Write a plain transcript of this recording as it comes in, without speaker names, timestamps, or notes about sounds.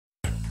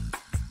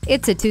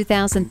It's a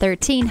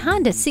 2013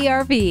 Honda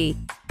CR-V.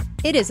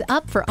 It is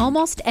up for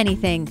almost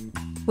anything.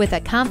 With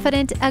a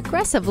confident,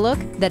 aggressive look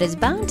that is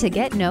bound to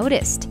get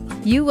noticed.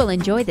 You will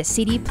enjoy the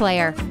CD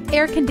player,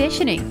 air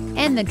conditioning,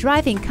 and the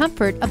driving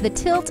comfort of the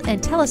tilt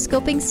and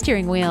telescoping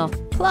steering wheel.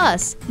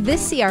 Plus,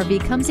 this CR-V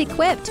comes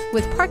equipped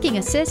with parking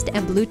assist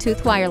and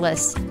Bluetooth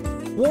wireless.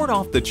 Ward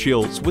off the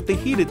chills with the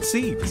heated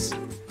seats.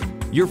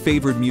 Your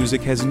favorite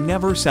music has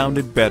never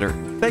sounded better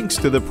thanks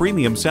to the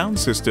premium sound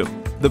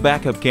system. The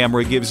backup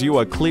camera gives you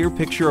a clear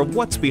picture of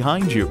what's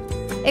behind you.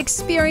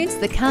 Experience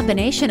the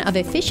combination of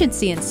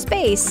efficiency and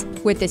space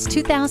with this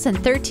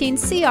 2013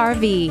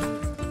 CR-V.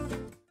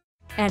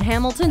 At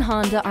Hamilton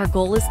Honda, our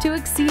goal is to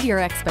exceed your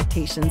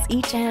expectations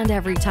each and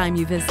every time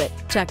you visit.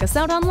 Check us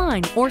out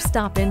online or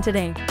stop in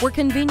today. We're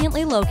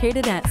conveniently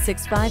located at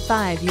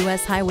 655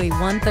 US Highway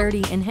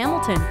 130 in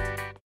Hamilton.